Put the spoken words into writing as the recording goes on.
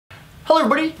Hello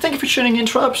everybody, thank you for tuning in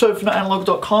to our episode from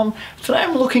analog.com. Today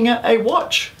I'm looking at a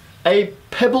watch, a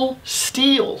Pebble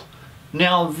Steel.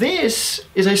 Now this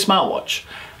is a smartwatch,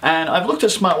 and I've looked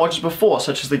at smartwatches before,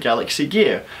 such as the Galaxy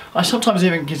Gear. I sometimes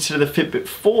even consider the Fitbit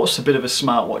Force a bit of a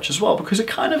smartwatch as well, because it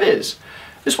kind of is.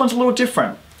 This one's a little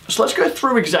different. So let's go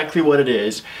through exactly what it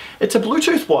is. It's a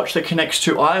Bluetooth watch that connects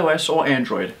to iOS or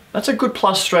Android. That's a good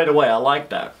plus straight away, I like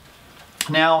that.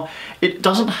 Now, it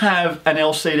doesn't have an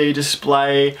LCD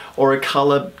display or a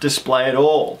color display at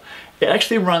all. It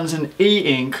actually runs an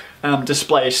e-ink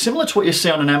display, similar to what you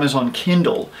see on an Amazon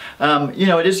Kindle. You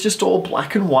know, it is just all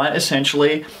black and white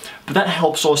essentially, but that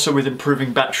helps also with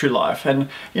improving battery life. And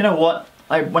you know what?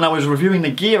 When I was reviewing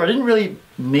the Gear, I didn't really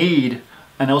need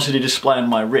an LCD display on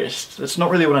my wrist. That's not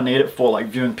really what I need it for, like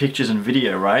viewing pictures and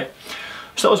video, right?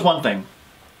 So that was one thing.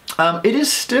 It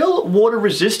is still water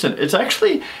resistant.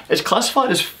 It's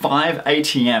classified as 5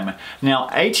 ATM. Now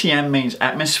ATM means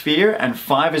atmosphere, and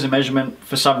 5 is a measurement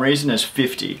for some reason as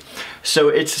 50. So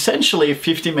it's essentially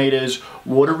 50 meters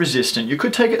water resistant. You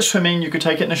could take it swimming, you could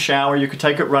take it in a shower, you could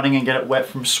take it running and get it wet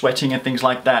from sweating and things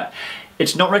like that.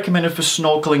 It's not recommended for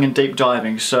snorkeling and deep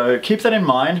diving, so keep that in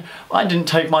mind. I didn't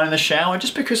take mine in the shower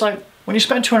just because when you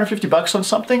spend 250 bucks on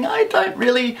something, I don't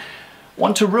really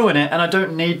want to ruin it, and I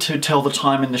don't need to tell the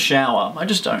time in the shower. I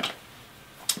just don't.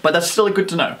 But that's still good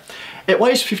to know. It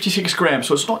weighs 56 grams,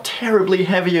 so it's not terribly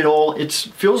heavy at all. It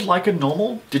feels like a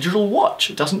normal digital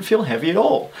watch. It doesn't feel heavy at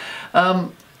all.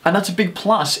 And that's a big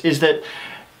plus, is that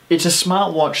it's a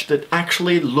smartwatch that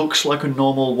actually looks like a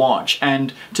normal watch.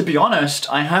 And to be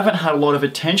honest, I haven't had a lot of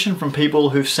attention from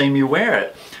people who've seen me wear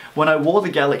it. When I wore the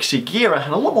Galaxy Gear, I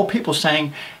had a lot more people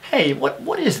saying, hey,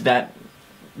 what is that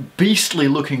beastly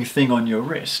looking thing on your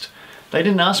wrist? They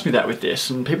didn't ask me that with this,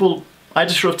 and I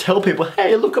just sort of tell people,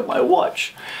 hey, look at my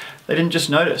watch. They didn't just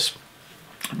notice.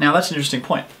 Now that's an interesting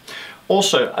point.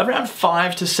 Also, around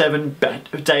 5 to 7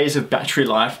 days of battery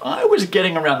life. I was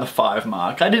getting around the 5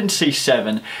 mark. I didn't see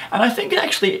 7, and I think it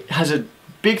actually has a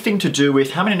big thing to do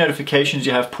with how many notifications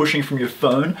you have pushing from your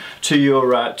phone to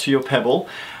your Pebble.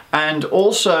 And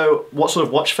also what sort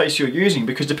of watch face you're using,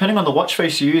 because depending on the watch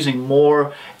face you're using,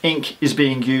 more ink is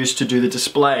being used to do the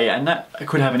display, and that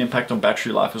could have an impact on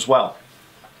battery life as well.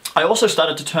 I also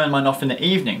started to turn mine off in the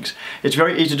evenings. It's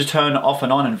very easy to turn off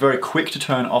and on, and very quick to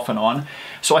turn off and on.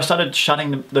 So I started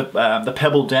shutting the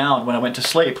Pebble down when I went to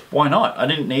sleep. Why not? I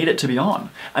didn't need it to be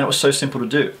on, and it was so simple to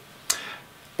do.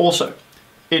 Also,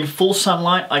 in full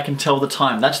sunlight, I can tell the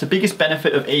time. That's the biggest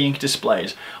benefit of e-ink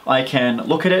displays. I can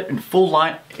look at it in full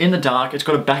light, in the dark. It's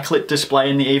got a backlit display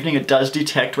in the evening. It does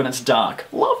detect when it's dark.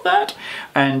 Love that.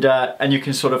 And you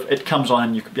can it comes on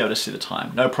and you can be able to see the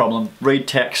time. No problem. Read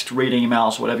text, read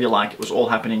emails, whatever you like. It was all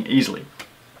happening easily.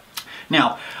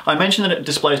 Now, I mentioned that it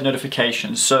displays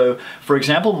notifications. So, for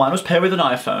example, mine was paired with an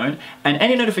iPhone, and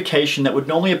any notification that would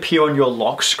normally appear on your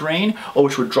lock screen, or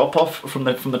which would drop off from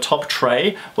the top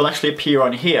tray, will actually appear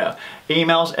on here.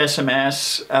 Emails,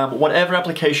 SMS, whatever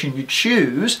application you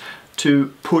choose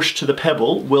to push to the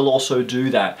Pebble will also do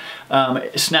that.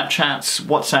 Snapchats,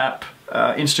 WhatsApp,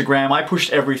 Instagram, I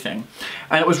pushed everything.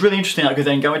 And it was really interesting. I could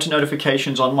then go into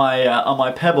notifications on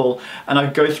my Pebble, and I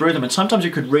could go through them, and sometimes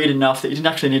you could read enough that you didn't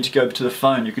actually need to go to the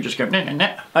phone. You could just go, nah, nah,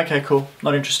 nah. Okay, cool,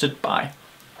 not interested, bye.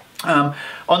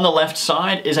 On the left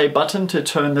side is a button to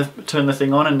turn the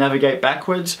thing on and navigate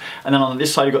backwards, and then on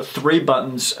this side you've got 3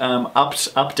 buttons,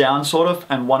 up, down sort of,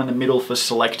 and 1 in the middle for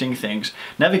selecting things.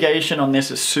 Navigation on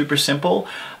this is super simple.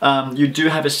 You do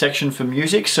have a section for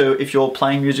music, so if you're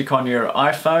playing music on your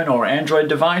iPhone or Android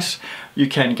device, you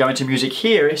can go into music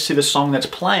here, see the song that's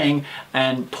playing,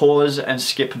 and pause and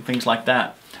skip and things like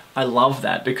that. I love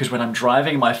that, because when I'm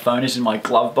driving, my phone is in my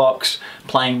glove box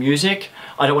playing music.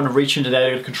 I don't want to reach into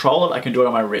there to control it. I can do it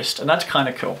on my wrist, and that's kind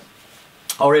of cool.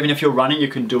 Or even if you're running, you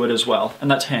can do it as well,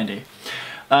 and that's handy.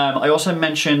 I also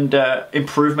mentioned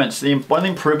improvements. One of the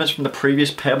improvements from the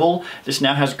previous Pebble, this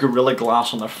now has Gorilla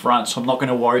Glass on the front, so I'm not going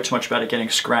to worry too much about it getting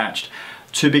scratched.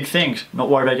 2 big things: not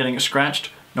worry about getting it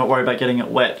scratched, not worry about getting it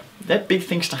wet. They're big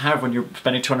things to have when you're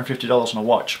spending $250 on a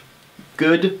watch.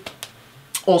 Good.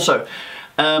 Also,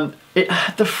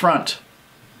 at the front,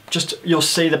 you'll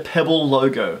see the Pebble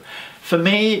logo. For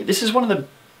me, this is one of the,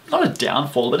 not a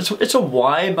downfall, but it's a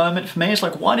why moment for me. It's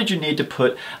like, why did you need to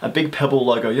put a big Pebble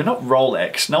logo? You're not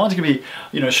Rolex. No one's gonna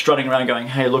be, strutting around going,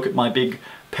 hey, look at my big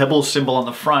Pebble symbol on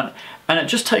the front. And it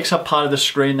just takes up part of the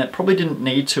screen that probably didn't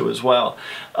need to as well.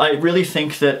 I really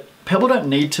think that Pebble don't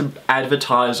need to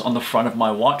advertise on the front of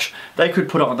my watch. They could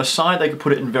put it on the side, they could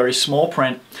put it in very small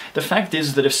print. The fact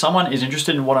is that if someone is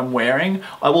interested in what I'm wearing,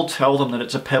 I will tell them that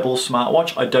it's a Pebble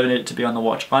smartwatch. I don't need it to be on the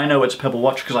watch. I know it's a Pebble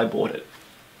watch because I bought it.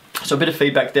 So a bit of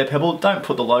feedback there, Pebble. Don't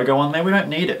put the logo on there. We don't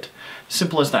need it.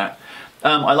 Simple as that.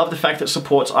 I love the fact that it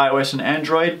supports iOS and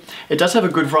Android. It does have a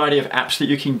good variety of apps that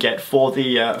you can get for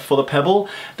the Pebble.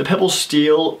 The Pebble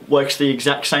Steel works the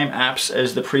exact same apps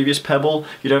as the previous Pebble.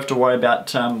 You don't have to worry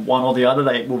about one or the other.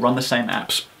 They will run the same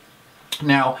apps.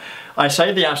 Now, I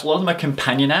say the apps, a lot of them are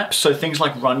companion apps, so things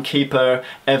like Runkeeper,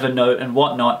 Evernote and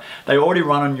whatnot, they already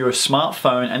run on your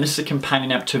smartphone, and this is a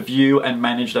companion app to view and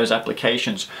manage those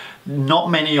applications.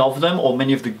 Not many of them, or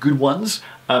many of the good ones,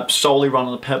 solely run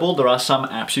on the Pebble. There are some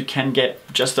apps you can get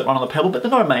just that run on the Pebble, but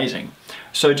they're not amazing.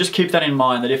 So just keep that in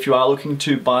mind, that if you are looking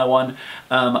to buy one,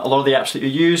 a lot of the apps that you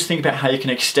use, think about how you can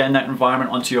extend that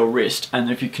environment onto your wrist. And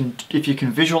if you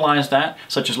can visualize that,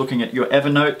 such as looking at your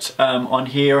Evernote on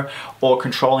here, or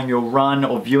controlling your run,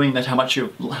 or viewing that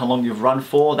how long you've run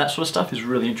for, that sort of stuff is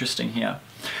really interesting here.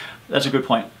 That's a good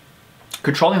point.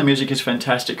 Controlling the music is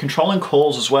fantastic. Controlling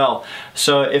calls as well.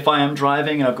 So if I am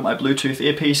driving and I've got my Bluetooth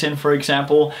earpiece in, for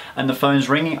example, and the phone's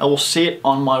ringing, I will see it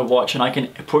on my watch and I can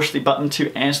push the button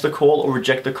to answer the call or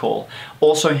reject the call.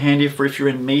 Also handy for if you're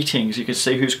in meetings, you can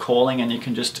see who's calling and you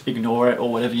can just ignore it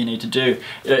or whatever you need to do.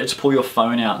 It's pull your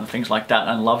phone out and things like that,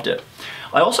 and I loved it.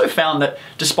 I also found that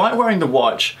despite wearing the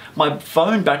watch, my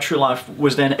phone battery life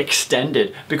was then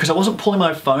extended because I wasn't pulling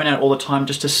my phone out all the time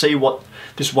just to see what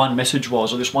this one message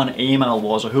was or this one email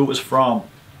was or who it was from.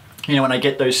 You know, when I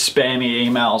get those spammy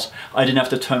emails, I didn't have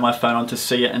to turn my phone on to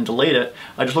see it and delete it.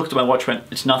 I just looked at my watch and went,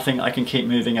 it's nothing, I can keep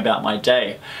moving about my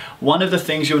day. One of the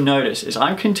things you'll notice is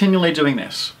I'm continually doing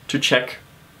this to check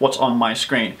what's on my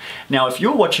screen. Now, if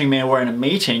you're watching me and we're in a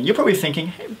meeting, you're probably thinking,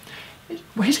 hey,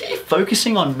 is he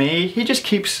focusing on me? He just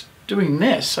keeps doing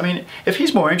this. I mean, if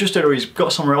he's more interested or he's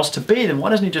got somewhere else to be, then why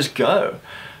doesn't he just go?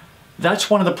 That's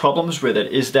one of the problems with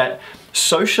it, is that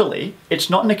socially, it's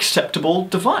not an acceptable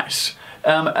device.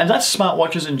 And that's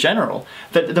smartwatches in general.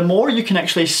 That the more you can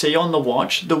actually see on the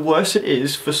watch, the worse it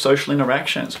is for social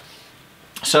interactions.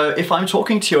 So if I'm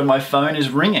talking to you and my phone is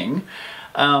ringing,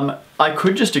 I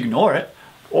could just ignore it,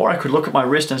 or I could look at my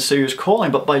wrist and see who's calling,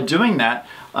 but by doing that,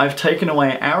 I've taken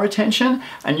away our attention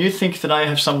and you think that I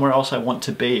have somewhere else I want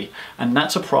to be. And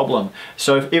that's a problem.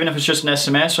 So even if it's just an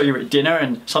SMS or you're at dinner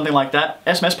and something like that,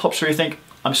 SMS pops through, you think,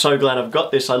 I'm so glad I've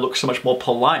got this, I look so much more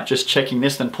polite just checking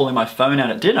this than pulling my phone out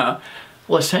at dinner.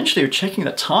 Well, essentially you're checking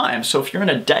the time. So if you're on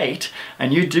a date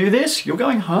and you do this, you're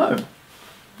going home.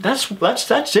 That's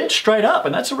it, straight up,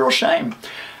 and that's a real shame.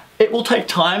 It will take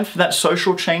time for that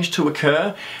social change to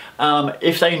occur.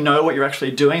 If they know what you're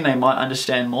actually doing, they might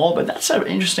understand more, but that's an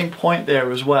interesting point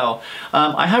there as well.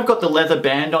 I have got the leather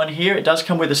band on here. It does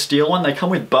come with a steel one. They come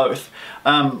with both.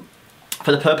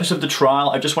 For the purpose of the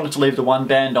trial, I just wanted to leave the one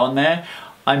band on there.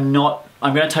 I'm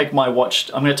going to take my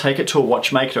watch, I'm going to take it to a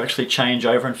watchmaker to actually change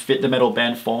over and fit the metal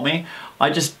band for me.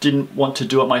 I just didn't want to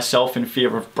do it myself in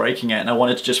fear of breaking it, and I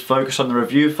wanted to just focus on the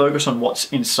review, focus on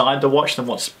what's inside the watch than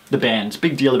what's the bands.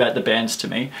 Big deal about the bands to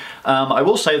me. I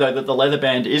will say though that the leather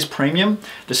band is premium.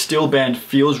 The steel band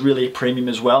feels really premium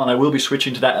as well, and I will be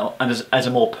switching to that as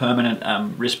a more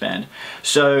permanent wristband.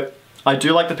 So I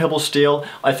do like the Pebble Steel.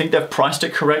 I think they've priced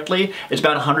it correctly. It's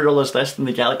about $100 less than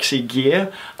the Galaxy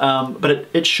Gear, but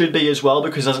it should be as well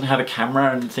because it doesn't have a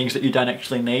camera and things that you don't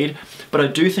actually need. But I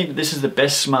do think that this is the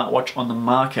best smartwatch on the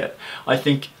market. I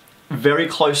think very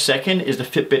close second is the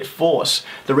Fitbit Force.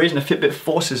 The reason the Fitbit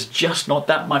Force is just not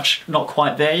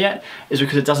quite there yet is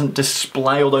because it doesn't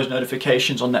display all those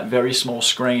notifications on that very small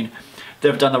screen.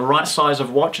 They've done the right size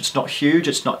of watch. It's not huge,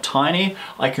 it's not tiny.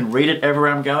 I can read it everywhere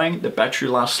I'm going. The battery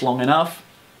lasts long enough,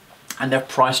 and they've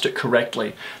priced it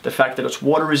correctly. The fact that it's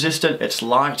water resistant, it's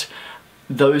light,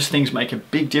 those things make a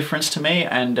big difference to me,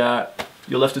 and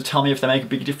you'll have to tell me if they make a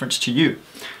big difference to you.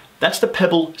 That's the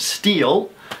Pebble Steel.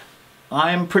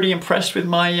 I'm pretty impressed with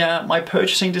my my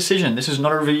purchasing decision. This is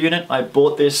not a review unit. I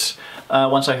bought this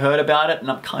once I heard about it,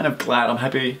 and I'm kind of glad. I'm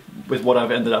happy with what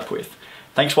I've ended up with.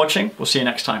 Thanks for watching. We'll see you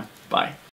next time. Bye.